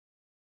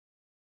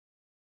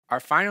Our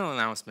final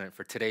announcement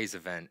for today's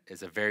event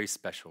is a very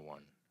special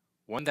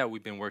one that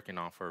we've been working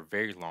on for a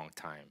very long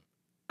time,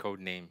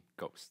 codenamed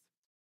Ghost.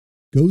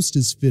 Ghost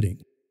is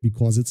fitting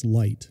because it's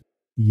light,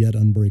 yet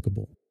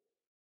unbreakable.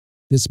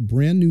 This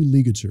brand new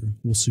ligature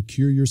will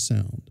secure your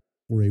sound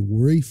for a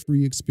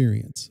worry-free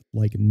experience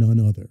like none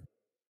other.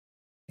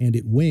 And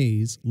it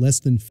weighs less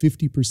than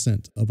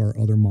 50% of our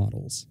other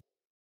models.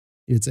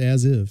 It's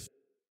as if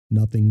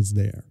nothing's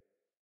there.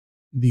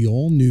 The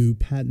all-new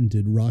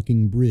patented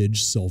rocking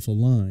bridge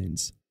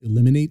self-aligns,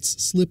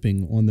 eliminates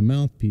slipping on the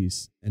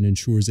mouthpiece, and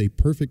ensures a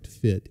perfect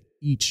fit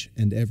each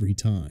and every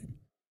time.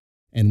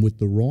 And with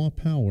the raw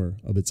power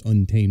of its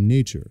untamed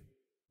nature,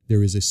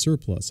 there is a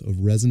surplus of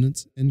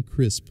resonance and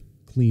crisp,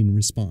 clean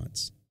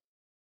response.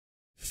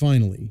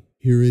 Finally,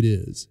 here it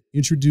is,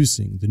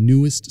 introducing the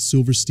newest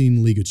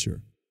Silverstein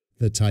ligature,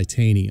 the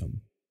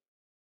Titanium.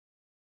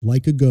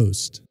 Like a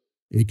ghost,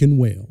 it can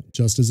wail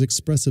just as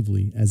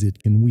expressively as it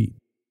can weep.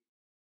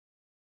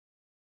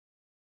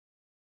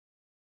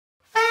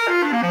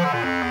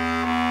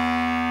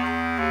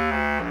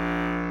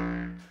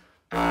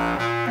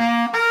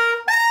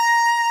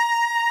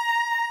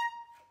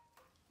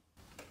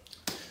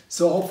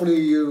 So hopefully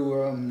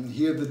you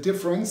hear the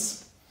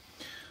difference.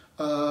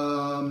 With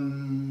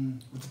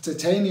the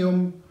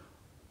titanium,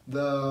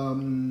 the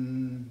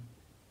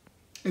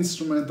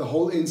instrument, the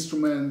whole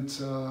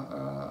instrument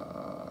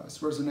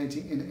is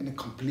resonating in a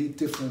complete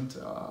different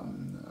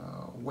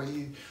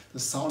way. The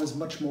sound is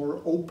much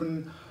more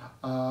open.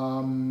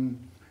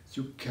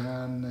 You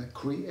can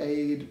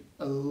create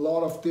a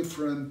lot of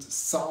different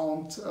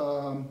sound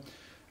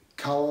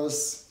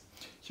colors.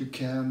 You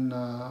can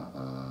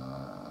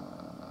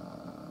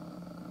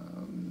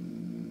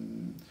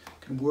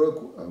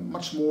work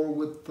much more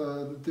with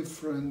the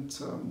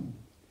different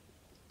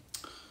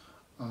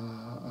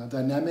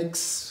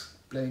dynamics,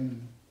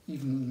 playing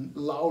even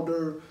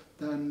louder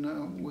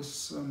than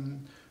with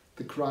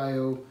the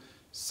cryo.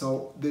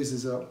 So this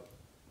is a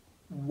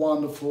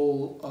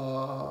wonderful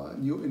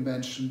new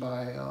invention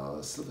by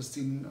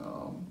Silverstein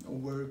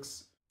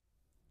Works.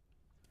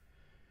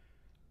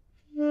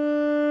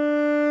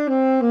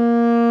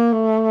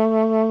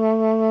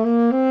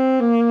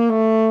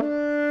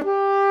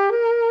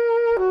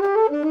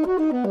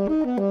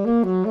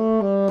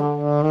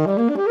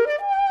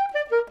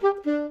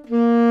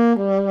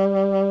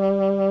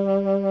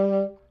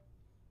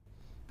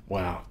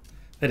 Wow,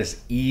 that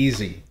is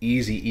easy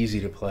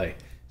to play.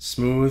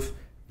 Smooth,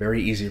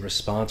 very easy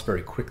response,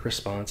 very quick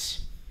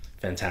response.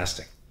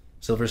 Fantastic.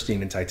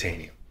 Silverstein and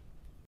Titanium.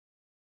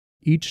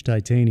 Each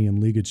titanium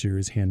ligature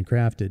is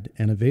handcrafted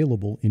and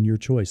available in your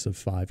choice of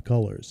 5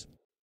 colors.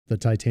 The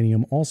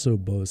Titanium also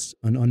boasts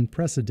an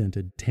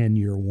unprecedented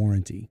 10-year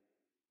warranty.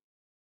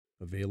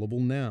 Available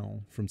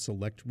now from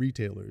select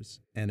retailers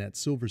and at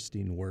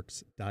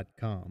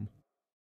silversteinworks.com.